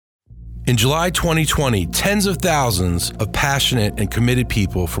In July 2020, tens of thousands of passionate and committed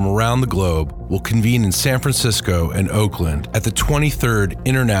people from around the globe will convene in San Francisco and Oakland at the 23rd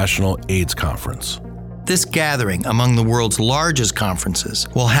International AIDS Conference. This gathering among the world's largest conferences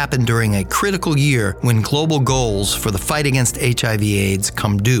will happen during a critical year when global goals for the fight against HIV/AIDS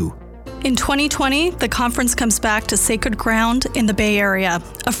come due. In 2020, the conference comes back to sacred ground in the Bay Area,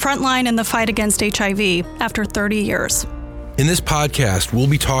 a front line in the fight against HIV after 30 years. In this podcast, we'll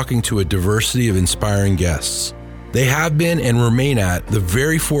be talking to a diversity of inspiring guests. They have been and remain at the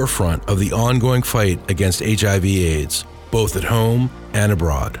very forefront of the ongoing fight against HIV/AIDS, both at home and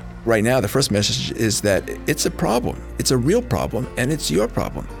abroad. Right now, the first message is that it's a problem. It's a real problem, and it's your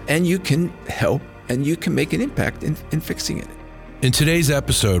problem. And you can help, and you can make an impact in fixing it. In today's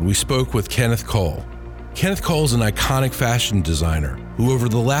episode, we spoke with Kenneth Cole. Kenneth Cole is an iconic fashion designer who over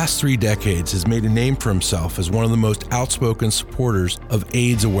the last 3 decades has made a name for himself as one of the most outspoken supporters of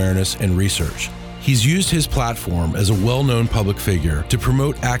AIDS awareness and research. He's used his platform as a well-known public figure to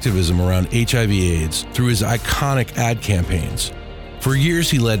promote activism around HIV/AIDS through his iconic ad campaigns. For years,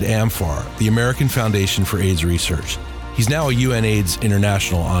 he led AMFAR, the American Foundation for AIDS Research. He's now a UN AIDS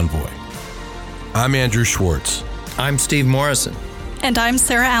International envoy. I'm Andrew Schwartz. I'm Steve Morrison. And I'm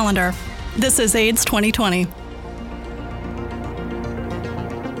Sarah Allender. This is AIDS 2020.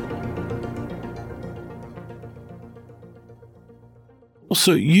 Well,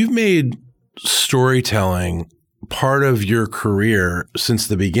 so you've made storytelling part of your career since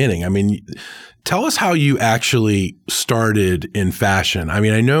the beginning. I mean, tell us how you actually started in fashion. I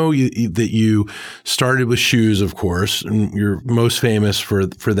mean, I know that you started with shoes, of course, and you're most famous for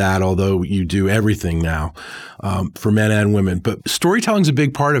that, although you do everything now for men and women. But storytelling is a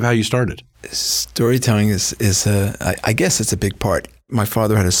big part of how you started. Storytelling is I guess it's a big part. My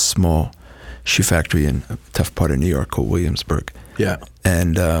father had a small shoe factory in a tough part of New York called Williamsburg. Yeah.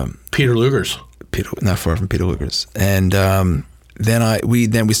 And Peter Luger's. Not far from Peter Luger's. And then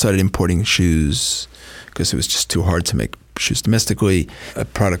we started importing shoes because it was just too hard to make shoes domestically. A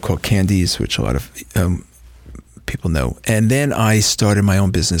product called Candies, which a lot of people know. And then I started my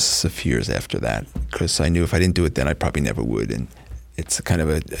own business a few years after that because I knew if I didn't do it then I probably never would. And it's a kind of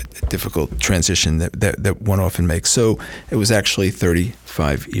a difficult transition that one often makes. So it was actually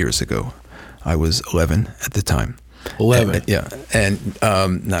 35 years ago. I was 11 at the time. 11. Yeah, and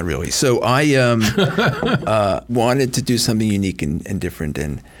not really. So I wanted to do something unique and different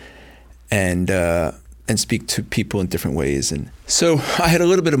and speak to people in different ways. And so I had a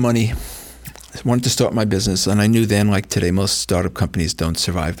little bit of money. I wanted to start my business, and I knew then, like today, most startup companies don't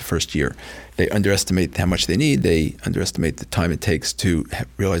survive the first year. They underestimate how much they need. They underestimate the time it takes to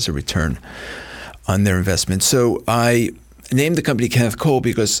realize a return on their investment. So I named the company Kenneth Cole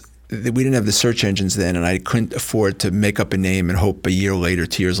because we didn't have the search engines then, and I couldn't afford to make up a name and hope a year later,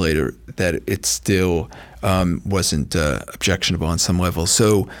 2 years later, that it still wasn't objectionable on some level.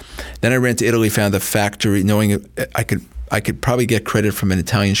 So then I ran to Italy, found a factory, knowing I could probably get credit from an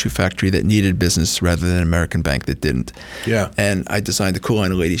Italian shoe factory that needed business rather than an American bank that didn't. Yeah. And I designed a cool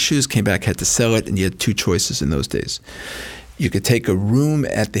line of ladies' shoes, came back, had to sell it, and you had 2 choices in those days. You could take a room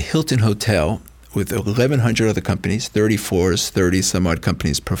at the Hilton Hotel with 1,100 other companies, 30 floors, 30 some odd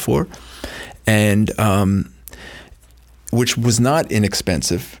companies per floor, and which was not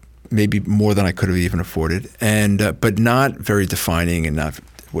inexpensive, maybe more than I could have even afforded, and but not very defining and not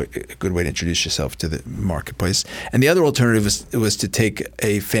a good way to introduce yourself to the marketplace. And the other alternative was to take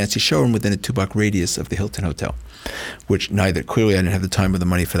a fancy showroom within a 2-block radius of the Hilton Hotel, which clearly I didn't have the time or the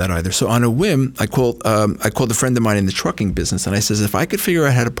money for that either. So on a whim, I called a friend of mine in the trucking business, and I says, if I could figure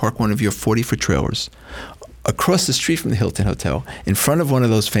out how to park one of your 40-foot trailers across the street from the Hilton Hotel in front of one of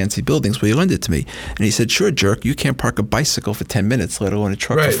those fancy buildings, will you lend it to me? And he said, sure, jerk, you can't park a bicycle for 10 minutes, let alone a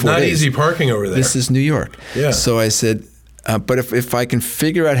truck for 4 days. Right, not easy parking over there. This is New York. Yeah. So I said, but if I can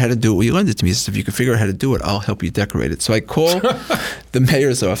figure out how to do it, will you lend it to me? He says, if you can figure out how to do it, I'll help you decorate it. So I call the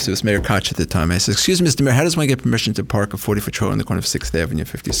mayor's office. It was Mayor Koch at the time. I said, excuse me, Mr. Mayor, how does one get permission to park a 40-foot trailer on the corner of 6th Avenue and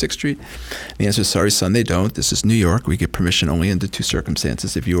 56th Street? The answer is, sorry, son, they don't. This is New York. We get permission only under 2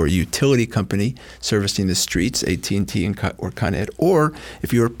 circumstances. If you're a utility company servicing the streets, AT&T or Con Ed, or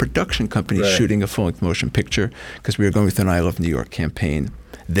if you're a production company shooting a full-length motion picture, because we were going with an I Love New York campaign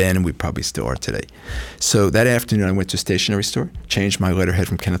then, and we probably still are today. So that afternoon, I went to a stationery store, changed my letterhead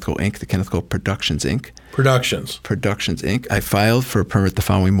from Kenneth Cole Inc. to Kenneth Cole Productions Inc. Productions Inc. I filed for a permit the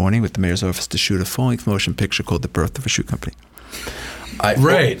following morning with the mayor's office to shoot a full-length motion picture called The Birth of a Shoe Company.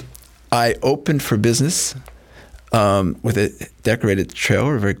 I opened for business with a decorated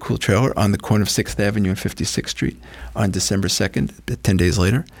trailer, a very cool trailer, on the corner of 6th Avenue and 56th Street on December 2nd, 10 days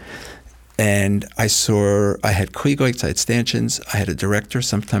later. And I had Klieg lights, I had stanchions, I had a director.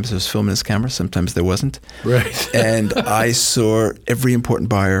 Sometimes there was film in his camera, sometimes there wasn't. Right. And I saw every important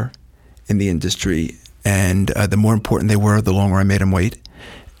buyer in the industry. And the more important they were, the longer I made them wait.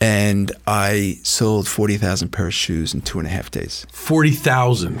 And I sold 40,000 pairs of shoes in 2.5 days.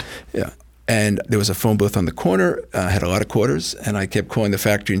 40,000? Yeah. And there was a phone booth on the corner. I had a lot of quarters. And I kept calling the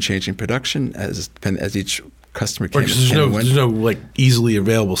factory and changing production as each customer came. There's no like easily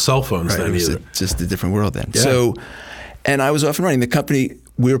available cell phones right, then it was either. Just a different world then. Yeah. So, and I was off and running. The company,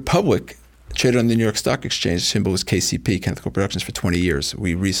 we were public, traded on the New York Stock Exchange. The symbol was KCP, Kenneth Cole Productions, for 20 years.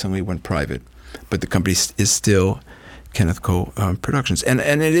 We recently went private. But the company is still Kenneth Cole Productions. And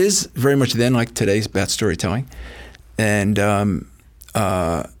it is very much then like today's about storytelling. And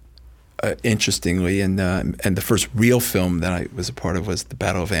interestingly, and the first real film that I was a part of was the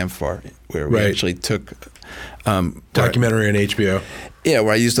Battle of Amphar, where we actually took documentary on HBO. Yeah,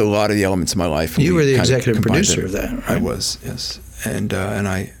 where I used a lot of the elements of my life. You were the executive producer of that, right? I was, yes. And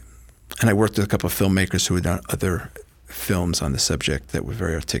I worked with a couple of filmmakers who had done other films on the subject that were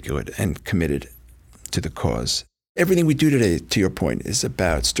very articulate and committed to the cause. Everything we do today, to your point, is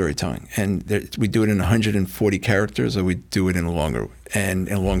about storytelling, and we do it in 140 characters, or we do it in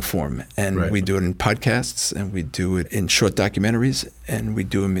long form, and we do it in podcasts, and we do it in short documentaries, and we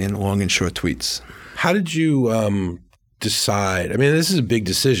do them in long and short tweets. How did you decide? I mean, this is a big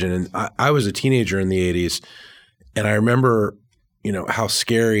decision, and I was a teenager in the 80s, and I remember, how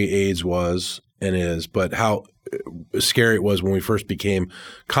scary AIDS was and is, but how scary it was when we first became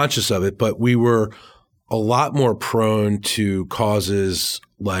conscious of it. But we were a lot more prone to causes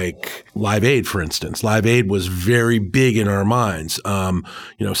like Live Aid, for instance. Live Aid was very big in our minds.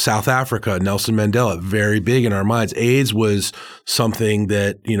 South Africa, Nelson Mandela, very big in our minds. AIDS was something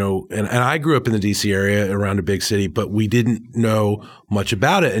that, and I grew up in the DC area around a big city, but we didn't know much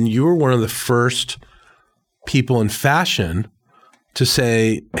about it. And you were one of the first people in fashion to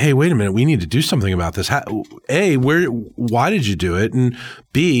say, hey, wait a minute, we need to do something about this. Why did you do it? And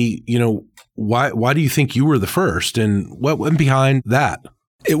B, why do you think you were the first? And what went behind that?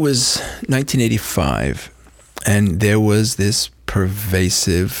 It was 1985, and there was this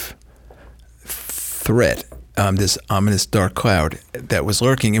pervasive threat, this ominous dark cloud that was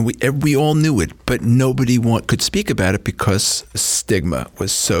lurking, and we all knew it, but nobody could speak about it because stigma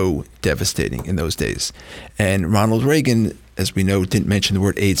was so devastating in those days. And Ronald Reagan, as we know, didn't mention the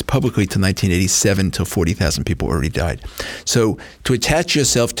word AIDS publicly till 1987, till 40,000 people already died. So to attach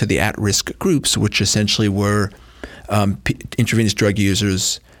yourself to the at-risk groups, which essentially were intravenous drug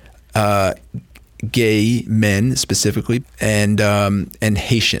users, gay men specifically, and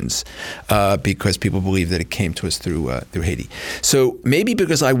Haitians, because people believe that it came to us through Haiti. So maybe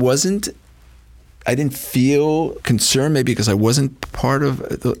because I didn't feel concerned, maybe because I wasn't part of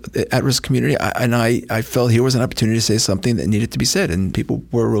the at-risk community, I felt here was an opportunity to say something that needed to be said, and people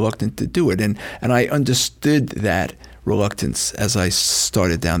were reluctant to do it. And I understood that reluctance as I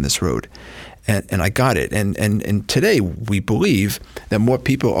started down this road. And I got it. And today we believe that more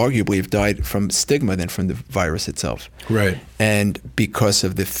people arguably have died from stigma than from the virus itself. Right. And because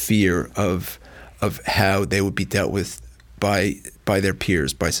of the fear of how they would be dealt with by their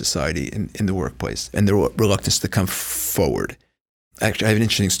peers, by society in the workplace, and their reluctance to come forward. Actually, I have an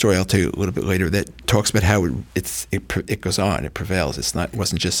interesting story I'll tell you a little bit later that talks about how it goes on, it prevails. It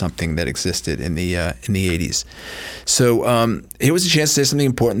wasn't just something that existed in the 80s. So it was a chance to say something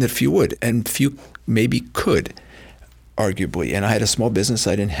important that few would, and few maybe could, arguably. And I had a small business.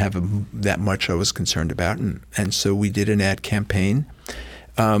 I didn't have that much I was concerned about, and so we did an ad campaign.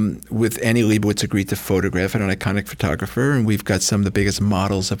 With Annie Leibovitz agreed to photograph it, an iconic photographer, and we've got some of the biggest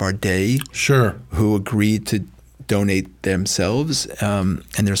models of our day who agreed to donate themselves and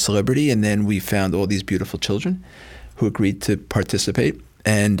their celebrity, and then we found all these beautiful children who agreed to participate.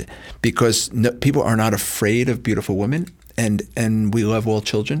 And because people are not afraid of beautiful women, and we love all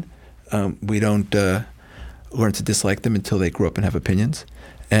children, we don't learn to dislike them until they grow up and have opinions.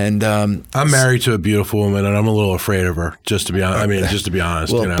 And I'm married to a beautiful woman, and I'm a little afraid of her. Just to be honest, just to be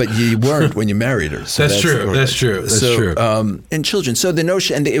honest. Well, but you weren't when you married her. So that's true. That's true. And children. So the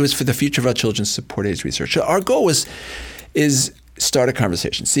notion, and it was for the future of our children, support AIDS research. So our goal is start a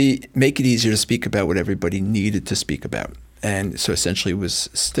conversation. Make it easier to speak about what everybody needed to speak about, and so essentially it was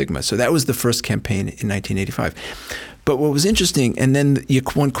stigma. So that was the first campaign in 1985. But what was interesting, and then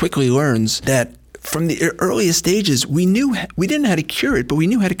one quickly learns that. From the earliest stages, we didn't know how to cure it, but we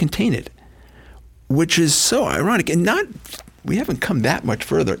knew how to contain it, which is so ironic. And we haven't come that much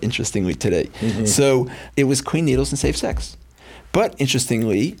further, interestingly, today. Mm-hmm. So it was clean needles and safe sex. But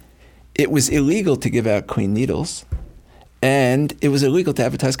interestingly, it was illegal to give out clean needles, and it was illegal to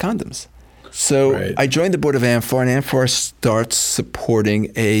advertise condoms. So I joined the board of AMFAR, and AMFAR starts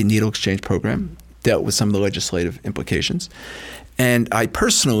supporting a needle exchange program, dealt with some of the legislative implications. And I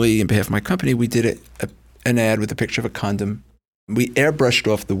personally, on behalf of my company, we did an ad with a picture of a condom. We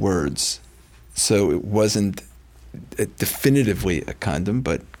airbrushed off the words, so it wasn't definitively a condom,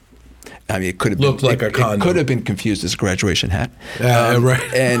 but I mean, it could have looked like a condom. It could have been confused as a graduation hat. Right.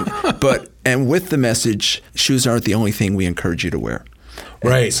 And with the message, shoes aren't the only thing we encourage you to wear.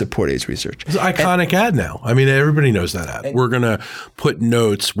 Right. Support AIDS research. It's an iconic ad now. I mean, everybody knows that ad. We're going to put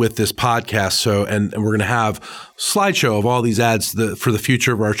notes with this podcast. And we're going to have slideshow of all these ads for the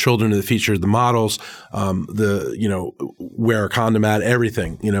future of our children, the future of the models, wear a condom ad,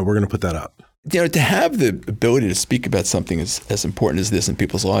 everything. We're going to put that up. To have the ability to speak about something as important as this in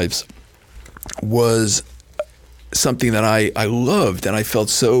people's lives was something that I loved, and I felt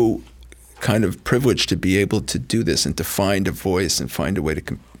so kind of privileged to be able to do this and to find a voice and find a way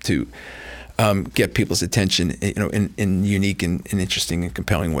to get people's attention, in unique and interesting and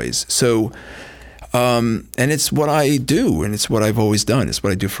compelling ways. So, and it's what I do, and it's what I've always done. It's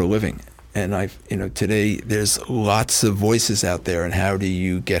what I do for a living. And today there's lots of voices out there, and how do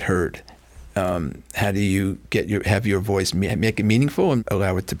you get heard? How do you have your voice, make it meaningful and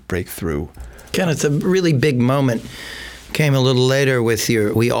allow it to break through? Ken, it's a really big moment. Came a little later with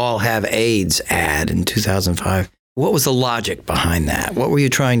your "We All Have AIDS" ad in 2005. What was the logic behind that? What were you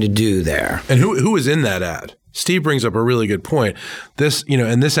trying to do there? And who was in that ad? Steve brings up a really good point. This,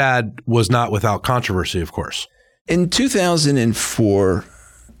 and this ad was not without controversy, of course. In 2004,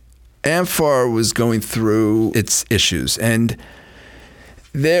 AMFAR was going through its issues, and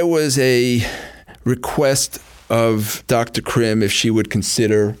there was a request of Dr. Krim if she would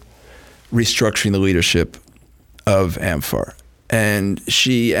consider restructuring the leadership of AMFAR. And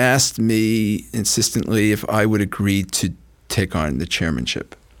she asked me insistently if I would agree to take on the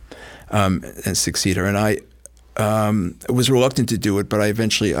chairmanship and succeed her. And I was reluctant to do it, but I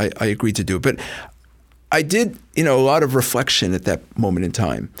eventually agreed to do it. But I did, a lot of reflection at that moment in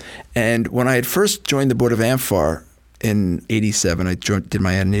time. And when I had first joined the board of AMFAR in 87, I did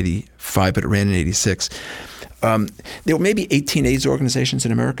my ad in 85, but it ran in 86. There were maybe 18 AIDS organizations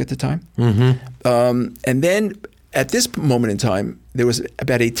in America at the time. Mm-hmm. And then at this moment in time, there was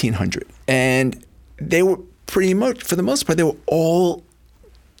about 1,800. And they were pretty much, for the most part, they were all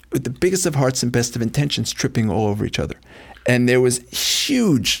with the biggest of hearts and best of intentions tripping all over each other. And there was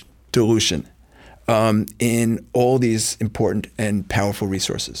huge dilution in all these important and powerful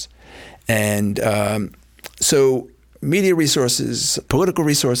resources. And so media resources, political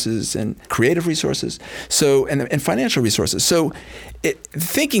resources, and creative resources, and financial resources. So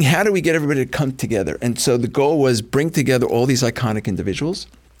thinking, how do we get everybody to come together? And so the goal was bring together all these iconic individuals,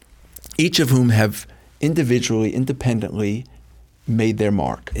 each of whom have individually, independently made their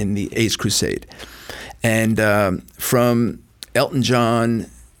mark in the AIDS crusade. And from Elton John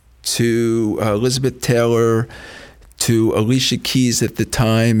to Elizabeth Taylor to Alicia Keys at the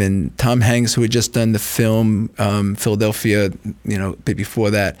time, and Tom Hanks, who had just done the film Philadelphia,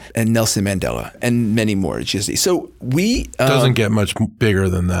 before that, and Nelson Mandela, and many more. So we doesn't get much bigger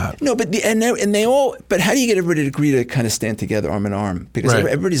than that. No, but they all. But how do you get everybody to agree to kind of stand together, arm in arm? Because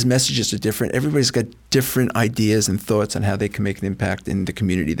everybody's messages are different. Everybody's got different ideas and thoughts on how they can make an impact in the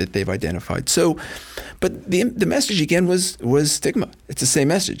community that they've identified. So, but the message again was stigma. It's the same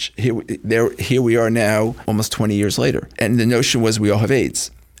message. Here we are now, almost 20 years later. And the notion was we all have AIDS.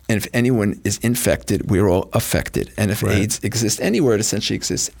 And if anyone is infected, we're all affected. And if AIDS exists anywhere, it essentially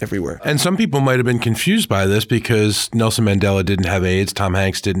exists everywhere. And some people might have been confused by this because Nelson Mandela didn't have AIDS, Tom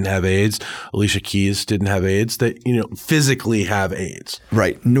Hanks didn't have AIDS, Alicia Keys didn't have AIDS. They, physically have AIDS.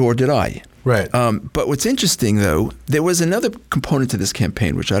 Right. Nor did I. Right. But what's interesting, though, there was another component to this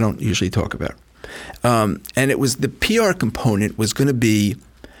campaign, which I don't usually talk about. And it was the PR component was going to be,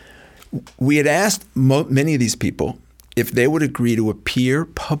 we had asked many of these people if they would agree to appear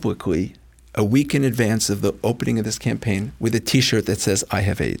publicly a week in advance of the opening of this campaign with a T-shirt that says, "I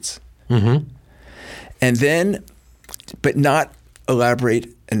have AIDS." Mm-hmm. And then, but not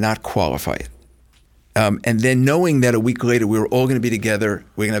elaborate and not qualify it. And then knowing that a week later we were all going to be together,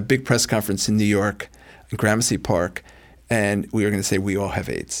 we're going to have a big press conference in New York, in Gramercy Park, and we were going to say, we all have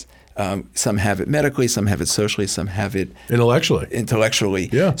AIDS. Some have it medically, some have it socially, some have it intellectually.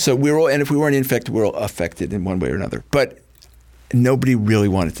 Yeah. So and if we weren't infected, we're all affected in one way or another. But nobody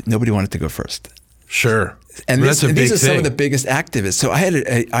wanted to go first. Sure. And these are some of the biggest activists. So I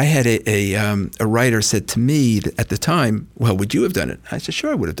had a writer said to me at the time, "Well, would you have done it?" I said, "Sure,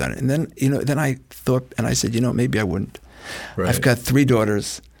 I would have done it." And then I thought, and I said, maybe I wouldn't. Right. I've got 3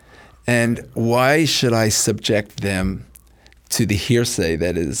 daughters, and why should I subject them to the hearsay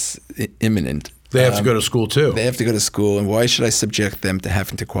that is imminent. They have to go to school too. They have to go to school, and why should I subject them to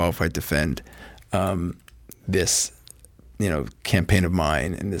having to qualified defend this, campaign of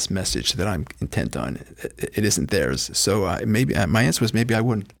mine and this message that I'm intent on? It isn't theirs. So maybe my answer was maybe I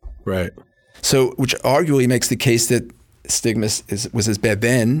wouldn't. Right. So, which arguably makes the case that stigma was as bad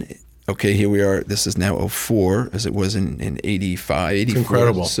then. Okay, here we are. This is now 2004, as it was in 85, 84. It's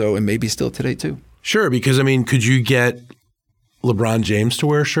incredible. So, and maybe still today too. Sure, because could you get LeBron James to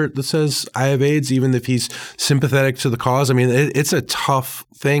wear a shirt that says "I have AIDS," even if he's sympathetic to the cause? It's a tough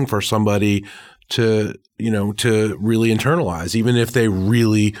thing for somebody to really internalize, even if they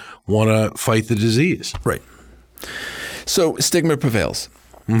really want to fight the disease. Right. So stigma prevails.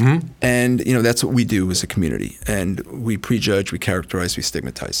 Mm-hmm. And, that's what we do as a community. And we prejudge, we characterize, we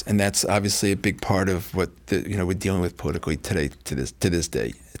stigmatize. And that's obviously a big part of what we're dealing with politically today, to this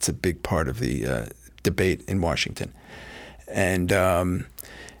day. It's a big part of the debate in Washington. And,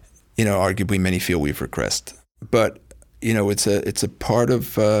 arguably many feel we've regressed. But, it's a part of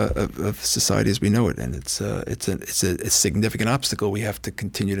society as we know it. And it's a significant obstacle we have to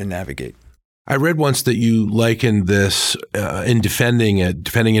continue to navigate. I read once that you likened this in defending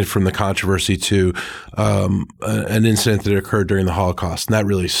it from the controversy to an incident that occurred during the Holocaust, and that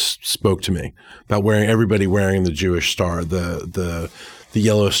really spoke to me about everybody wearing the Jewish star, the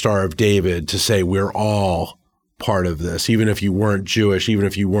yellow Star of David, to say we're all part of this, even if you weren't Jewish, even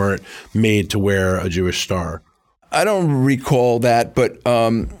if you weren't made to wear a Jewish star. I don't recall that, but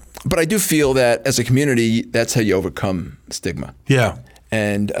I do feel that as a community, that's how you overcome stigma. Yeah.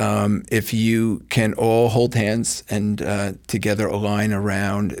 And if you can all hold hands and together align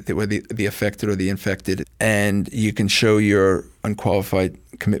around the affected or the infected, and you can show your unqualified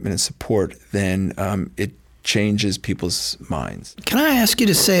commitment and support, then it changes people's minds. Can I ask you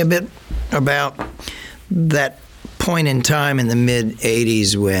to say a bit about that point in time in the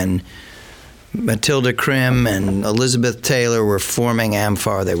mid-'80s when Matilda Krim and Elizabeth Taylor were forming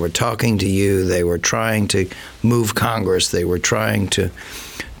AMFAR? They were talking to you. They were trying to move Congress. They were trying to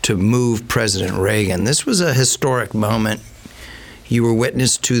move President Reagan. This was a historic moment. You were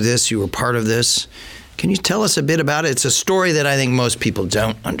witness to this. You were part of this. Can you tell us a bit about it? It's a story that I think most people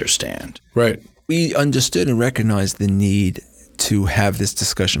don't understand. Right. We understood and recognized the need to have this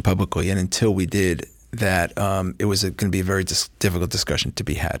discussion publicly, and until we did, that it was going to be a very difficult discussion to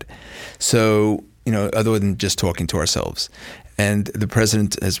be had. So, other than just talking to ourselves. And the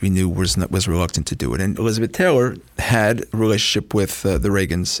president, as we knew, was reluctant to do it. And Elizabeth Taylor had a relationship with the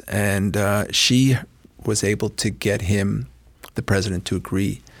Reagans, and she was able to get him, the president, to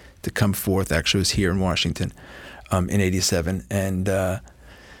agree to come forth. Actually, it was here in Washington in '87, and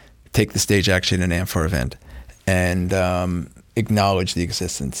take the stage actually in an AMFAR event and acknowledge the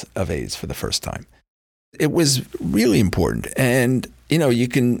existence of AIDS for the first time. It was really important. And, you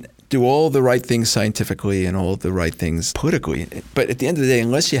can do all the right things scientifically and all the right things politically. But at the end of the day,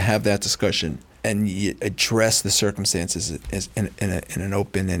 unless you have that discussion and you address the circumstances in an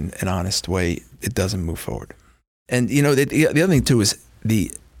open and honest way, it doesn't move forward. And, the other thing, too, is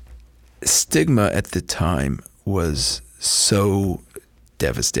the stigma at the time was so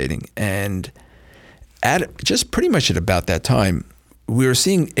devastating. And just pretty much at about that time, we were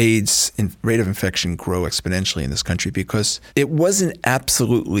seeing AIDS rate of infection grow exponentially in this country because it wasn't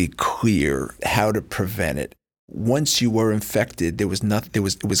absolutely clear how to prevent it. Once you were infected, it was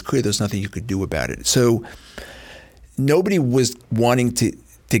clear there was nothing you could do about it. So nobody was wanting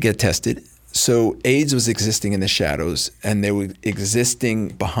to get tested. So AIDS was existing in the shadows, and they were existing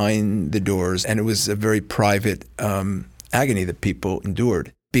behind the doors, and it was a very private agony that people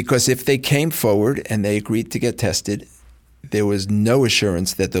endured. Because if they came forward and they agreed to get tested, there was no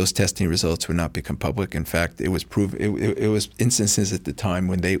assurance that those testing results would not become public. In fact, it was it was instances at the time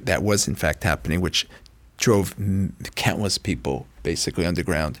when that was in fact happening, which drove countless people basically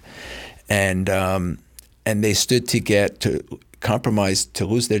underground, and they stood to compromise, to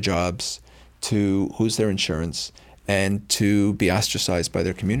lose their jobs, to lose their insurance, and to be ostracized by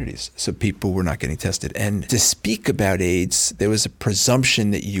their communities. So people were not getting tested. And to speak about AIDS, there was a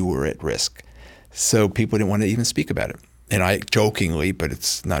presumption that you were at risk. So people didn't want to even speak about it. And I jokingly, but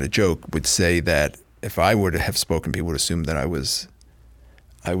it's not a joke, would say that if I were to have spoken, people would assume that I was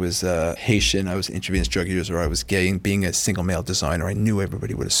Haitian, I was intravenous drug user, or I was gay. And being a single male designer, I knew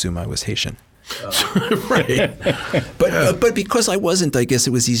everybody would assume I was Haitian. Right. But because I wasn't, I guess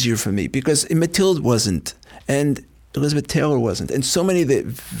it was easier for me. Because Matilda wasn't, and Elizabeth Taylor wasn't. And so many of the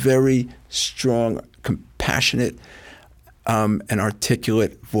very strong, compassionate, and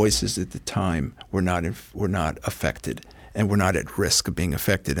articulate voices at the time were not affected and were not at risk of being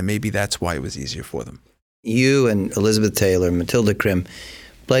affected. And maybe that's why it was easier for them. You and Elizabeth Taylor, Matilda Krim,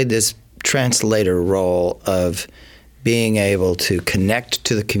 played this translator role of being able to connect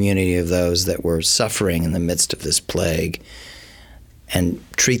to the community of those that were suffering in the midst of this plague and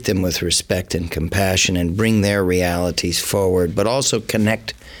treat them with respect and compassion and bring their realities forward, but also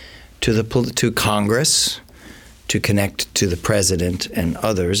connect to Congress, to connect to the president and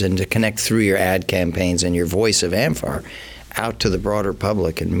others, and to connect through your ad campaigns and your voice of AMFAR out to the broader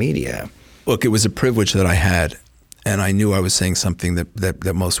public and media. Look, it was a privilege that I had, and I knew I was saying something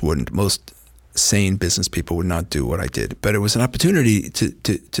that most wouldn't. Most sane business people would not do what I did. But it was an opportunity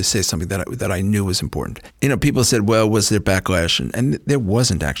to say something that I knew was important. You know, people said, well, was there backlash? And there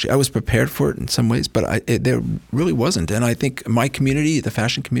wasn't, actually. I was prepared for it in some ways, but there really wasn't. And I think my community, the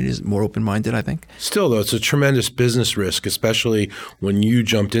fashion community, is more open-minded, I think. Still, though, it's a tremendous business risk, especially when you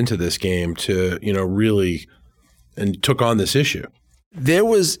jumped into this game to, really, and took on this issue. There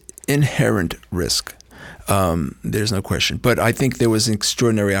was inherent risk. There's no question. But I think there was an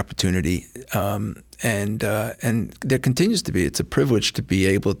extraordinary opportunity, and there continues to be. It's a privilege to be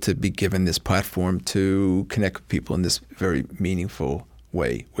able to be given this platform to connect with people in this very meaningful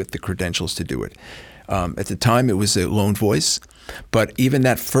way with the credentials to do it. At the time, it was a lone voice. But even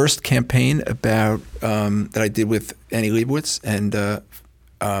that first campaign about that I did with Annie Leibovitz, and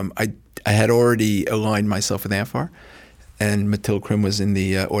I had already aligned myself with AMFAR. And Matilda Krim was in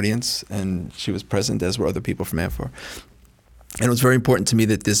the audience, and she was present, as were other people from AMFAR. And it was very important to me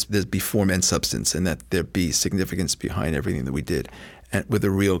that there be form and substance, and that there be significance behind everything that we did, and with a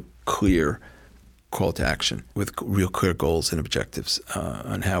real clear call to action, with real clear goals and objectives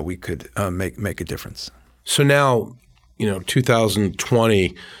on how we could make a difference. So now,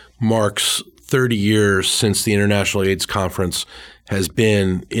 2020 marks 30 years since the International AIDS Conference has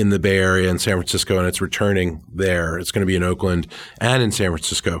been in the Bay Area in San Francisco, and it's returning there. It's going to be in Oakland and in San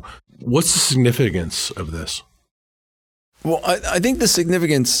Francisco. What's the significance of this? Well, I think the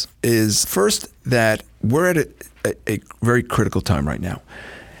significance is, first, that we're at a very critical time right now.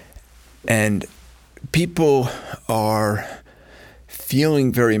 And people are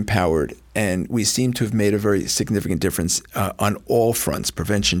feeling very empowered, and we seem to have made a very significant difference on all fronts.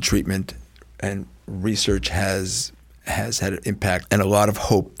 Prevention, treatment, and research has had an impact, and a lot of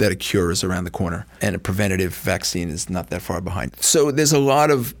hope that a cure is around the corner and a preventative vaccine is not that far behind. So there's a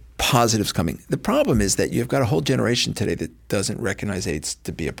lot of positives coming. The problem is that you've got a whole generation today that doesn't recognize AIDS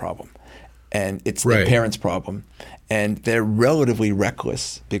to be a problem. And it's their parents' problem. And they're relatively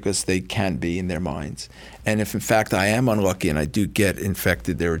reckless because they can be in their minds. And if, in fact, I am unlucky and I do get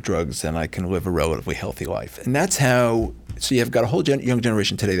infected, there are drugs, and I can live a relatively healthy life. And that's how – so you've got a whole young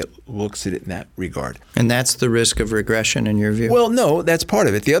generation today that looks at it in that regard. And that's the risk of regression in your view? Well, no, that's part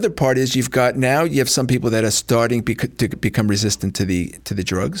of it. The other part is you have some people that are starting to become resistant to the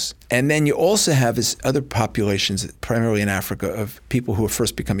drugs. And then you also have this other populations, primarily in Africa, of people who are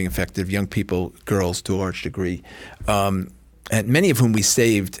first becoming infected, young people, girls to a large degree, and many of whom we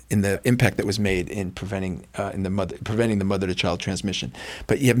saved in the impact that was made in preventing the mother-to-child transmission.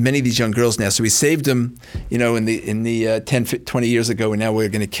 But you have many of these young girls now, so we saved them, in the 10, 20 years ago, and now we're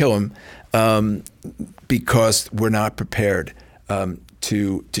going to kill them because we're not prepared to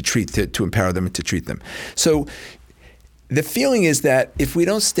empower them and to treat them. So the feeling is that if we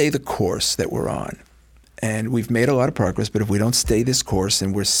don't stay the course that we're on, and we've made a lot of progress, but if we don't stay this course,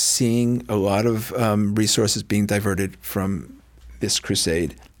 and we're seeing a lot of resources being diverted from this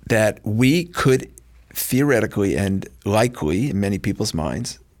crusade, that we could theoretically and likely, in many people's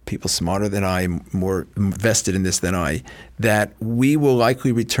minds, people smarter than I, more vested in this than I, that we will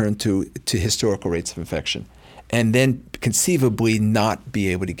likely return to historical rates of infection, and then conceivably not be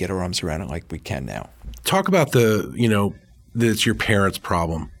able to get our arms around it like we can now. Talk about that it's your parents'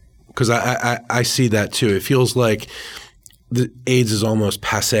 problem. Because I see that too. It feels like the AIDS is almost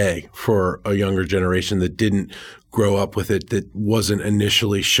passé for a younger generation that didn't grow up with it, that wasn't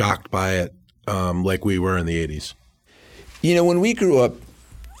initially shocked by it like we were in the 80s. When we grew up,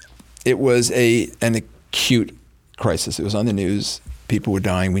 it was an acute crisis. It was on the news. People were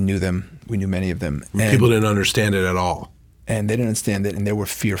dying. We knew them. We knew many of them. And people didn't understand it at all. And they didn't understand it, and they were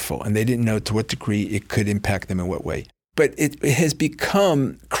fearful. And they didn't know to what degree it could impact them in what way. But it has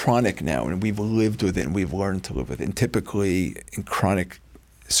become chronic now, and we've lived with it, and we've learned to live with it. And typically, in chronic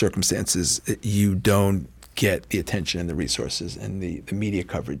circumstances, you don't get the attention and the resources and the media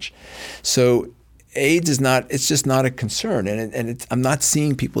coverage. So AIDS is it's just not a concern. And I'm not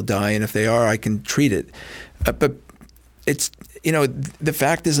seeing people die, and if they are, I can treat it. But it's, the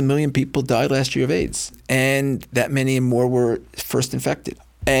fact is 1 million people died last year of AIDS, and that many more were first infected.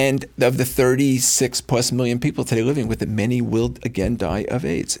 And of the 36 plus million people today living with it, many will again die of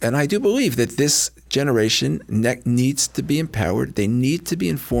AIDS. And I do believe that this generation needs to be empowered. They need to be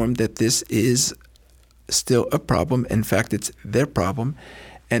informed that this is still a problem. In fact, it's their problem,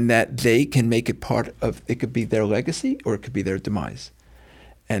 and that they can make it part of, it could be their legacy or it could be their demise.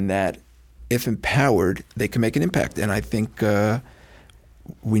 And that if empowered, they can make an impact. And I think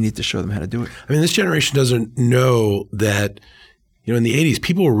we need to show them how to do it. I mean, this generation doesn't know that, you know, in the 80s,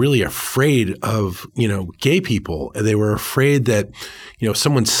 people were really afraid of, you know, gay people. They were afraid that, you know,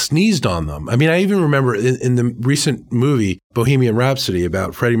 someone sneezed on them. I mean, I even remember in the recent movie, Bohemian Rhapsody,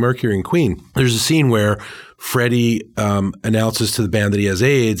 about Freddie Mercury and Queen, there's a scene where Freddie announces to the band that he has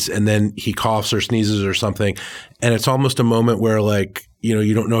AIDS, and then he coughs or sneezes or something. And it's almost a moment where, like, you know,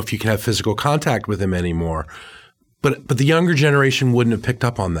 you don't know if you can have physical contact with him anymore. But the younger generation wouldn't have picked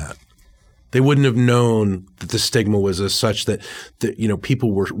up on that. They wouldn't have known that the stigma was as such that you know,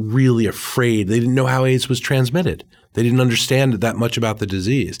 people were really afraid. They didn't know how AIDS was transmitted. They didn't understand that much about the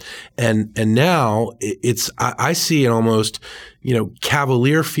disease. And now I see an almost, you know,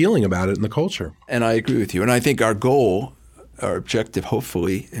 cavalier feeling about it in the culture. And I agree with you. And I think our goal, our objective,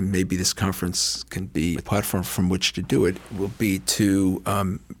 hopefully, and maybe this conference can be a platform from which to do it, will be to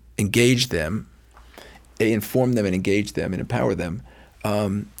engage them, inform them and engage them and empower them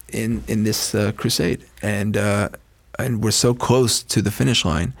in this crusade. And we're so close to the finish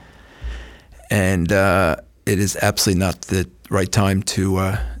line, and it is absolutely not the right time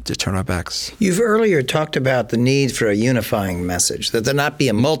to turn our backs. You've earlier talked about the need for a unifying message, that there not be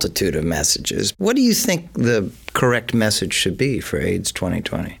a multitude of messages. What do you think the correct message should be for AIDS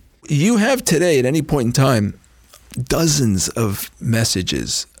 2020? You have today, at any point in time, dozens of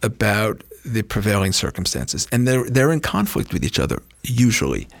messages about the prevailing circumstances, and they're in conflict with each other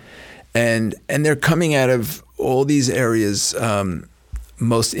usually, and they're coming out of all these areas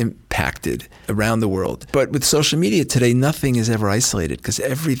most impacted around the world. But with social media today, nothing is ever isolated because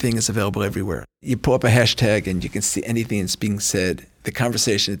everything is available everywhere. You pull up a hashtag and you can see anything that's being said. The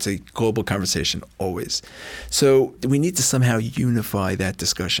conversation, it's a global conversation always. So we need to somehow unify that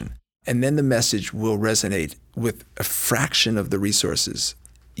discussion, and then the message will resonate with a fraction of the resources.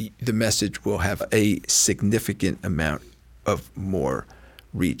 The message will have a significant amount of more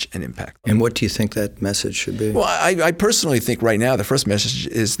reach and impact. And what do you think that message should be? Well, I personally think right now the first message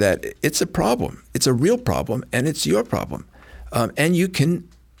is that it's a problem. It's a real problem, and it's your problem. And you can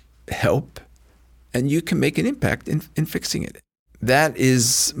help, and you can make an impact in fixing it. That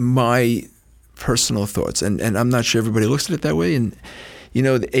is my personal thoughts. And I'm not sure everybody looks at it that way. And, you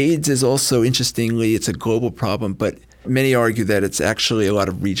know, the AIDS is also, interestingly, it's a global problem, but many argue that it's actually a lot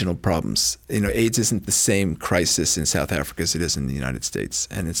of regional problems. You know, AIDS isn't the same crisis in South Africa as it is in the United States,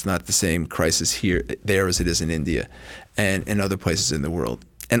 and it's not the same crisis there as it is in India and in other places in the world.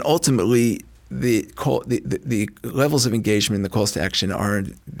 And ultimately, the levels of engagement and the calls to action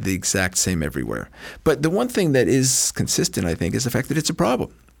aren't the exact same everywhere. But the one thing that is consistent, I think, is the fact that it's a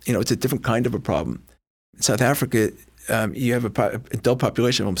problem. You know, it's a different kind of a problem. In South Africa, you have an adult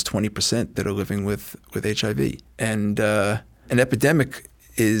population of almost 20% that are living with HIV. And an epidemic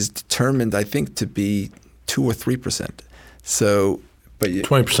is determined, I think, to be 2 or 3%. So, but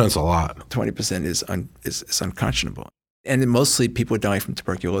 20% is a lot. 20% is unconscionable. And then mostly people are dying from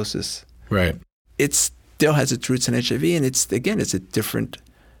tuberculosis. Right. It still has its roots in HIV, and it's a different,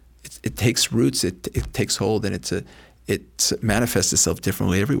 it takes roots, it takes hold, and it manifests itself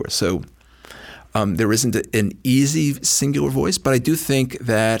differently everywhere. So there isn't an easy singular voice, but I do think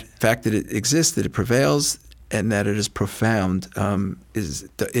that the fact that it exists, that it prevails, and that it is profound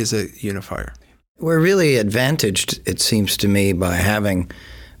is a unifier. We're really advantaged, it seems to me, by having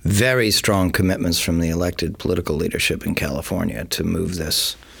very strong commitments from the elected political leadership in California to move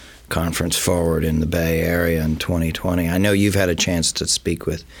this conference forward in the Bay Area in 2020. I know you've had a chance to speak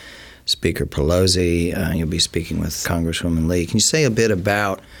with Speaker Pelosi. You'll be speaking with Congresswoman Lee. Can you say a bit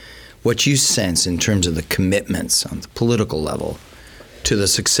about what you sense in terms of the commitments on the political level to the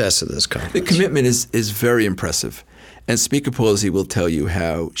success of this conference? The commitment is very impressive. And Speaker Pelosi will tell you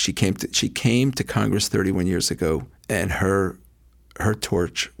how she came to Congress 31 years ago, and her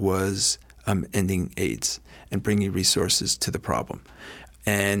torch was ending AIDS and bringing resources to the problem.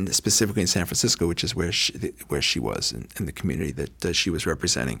 And specifically in San Francisco, which is where she was and the community that she was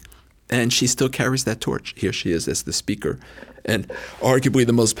representing. And she still carries that torch. Here she is as the speaker, and arguably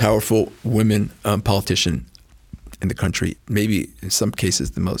the most powerful women politician in the country, maybe in some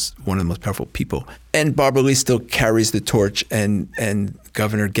cases one of the most powerful people. And Barbara Lee still carries the torch, and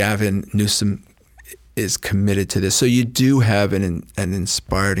Governor Gavin Newsom is committed to this. So you do have an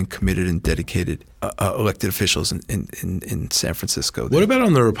inspired and committed and dedicated elected officials in San Francisco. What about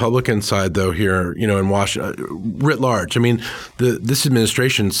on the Republican side, though, here, in Washington, writ large? I mean, this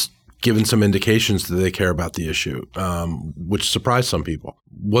administration's given some indications that they care about the issue, which surprised some people.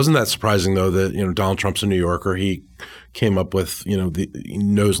 Wasn't that surprising, though, that, Donald Trump's a New Yorker. He came up with, he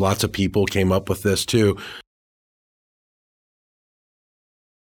knows lots of people, came up with this, too.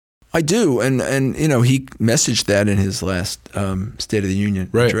 I do, and he messaged that in his last State of the Union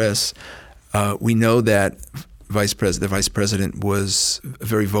address. We know that the vice president was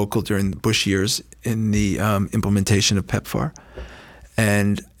very vocal during the Bush years in the implementation of PEPFAR,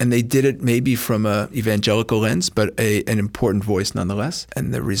 and they did it maybe from a evangelical lens, but an important voice nonetheless.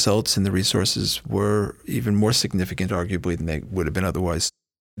 And the results and the resources were even more significant, arguably, than they would have been otherwise.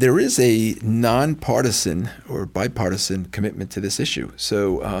 There is a nonpartisan or bipartisan commitment to this issue.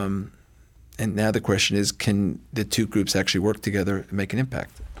 So, and now the question is, can the two groups actually work together and make an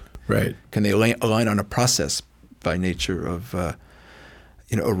impact? Right. Can they align on a process by nature of,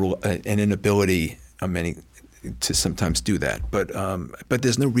 an inability of many to sometimes do that. But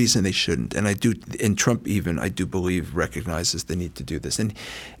there's no reason they shouldn't. And Trump even, I do believe, recognizes the need to do this. And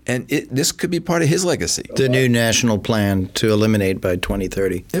this could be part of his legacy. The new national plan to eliminate by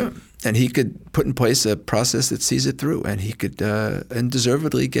 2030. Yeah. And he could put in place a process that sees it through, and he could and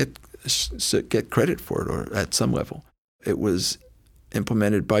deservedly get credit for it, or at some level. It was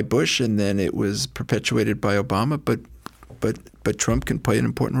implemented by Bush, and then it was perpetuated by Obama, but Trump can play an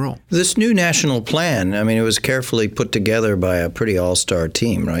important role. This new national plan, I mean, it was carefully put together by a pretty all-star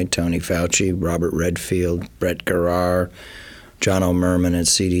team, right? Tony Fauci, Robert Redfield, Brett Garrar, John O'Merman at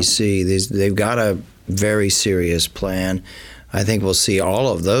CDC. They've got a very serious plan. I think we'll see all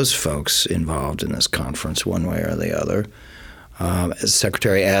of those folks involved in this conference one way or the other.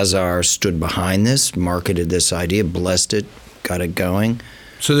 Secretary Azar stood behind this, marketed this idea, blessed it, got it going.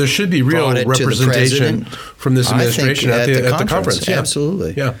 So there should be real representation from this administration at the conference. Yeah.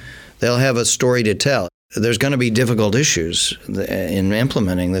 Absolutely. Yeah. They'll have a story to tell. There's going to be difficult issues in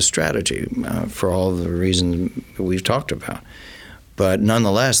implementing this strategy for all of the reasons we've talked about. But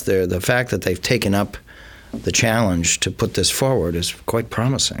nonetheless, the fact that they've taken up the challenge to put this forward is quite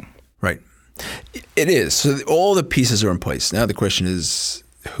promising. Right. It is. So all the pieces are in place. Now the question is,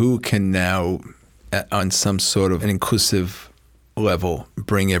 who can now, on some sort of an inclusive level,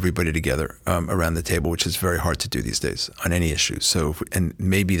 bring everybody together around the table, which is very hard to do these days on any issue. So, and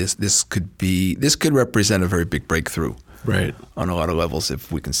maybe this could represent a very big breakthrough, right, on a lot of levels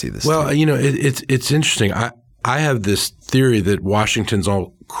if we can see this. Well, it's interesting. I have this theory that Washington's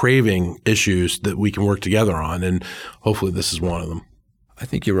all craving issues that we can work together on, and hopefully this is one of them. I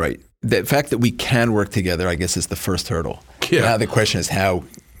think you're right. The fact that we can work together, I guess, is the first hurdle. Yeah. Now the question is, how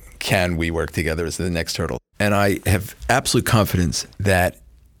can we work together is the next hurdle. And I have absolute confidence that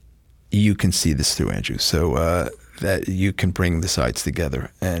you can see this through, Andrew, so that you can bring the sides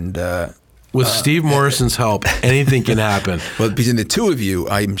together. And with Steve Morrison's help, anything can happen. Well, between the two of you,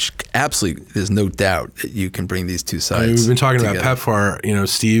 I'm absolutely, there's no doubt that you can bring these two sides we've been talking together. about PEPFAR.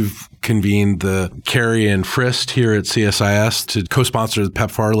 Steve convened the Carrie and Frist here at CSIS to co-sponsor the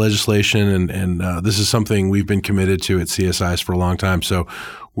PEPFAR legislation, and this is something we've been committed to at CSIS for a long time. So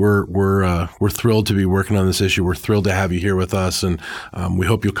we're thrilled to be working on this issue. We're thrilled to have you here with us, and we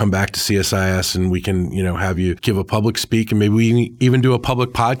hope you'll come back to CSIS and we can have you give a public speak, and maybe we can even do a public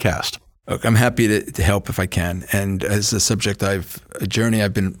podcast. Look, I'm happy to help if I can. And as a subject, a journey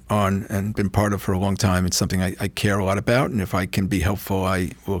I've been on and been part of for a long time. It's something I care a lot about. And if I can be helpful,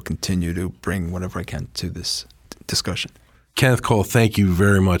 I will continue to bring whatever I can to this discussion. Kenneth Cole, thank you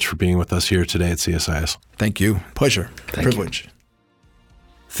very much for being with us here today at CSIS. Thank you. Pleasure. Privilege.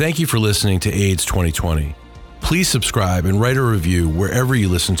 Thank you for listening to AIDS 2020. Please subscribe and write a review wherever you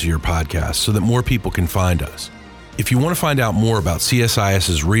listen to your podcast so that more people can find us. If you want to find out more about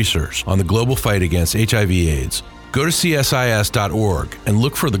CSIS's research on the global fight against HIV/AIDS, go to csis.org and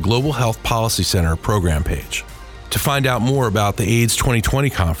look for the Global Health Policy Center program page. To find out more about the AIDS 2020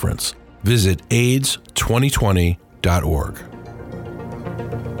 conference, visit AIDS2020.org.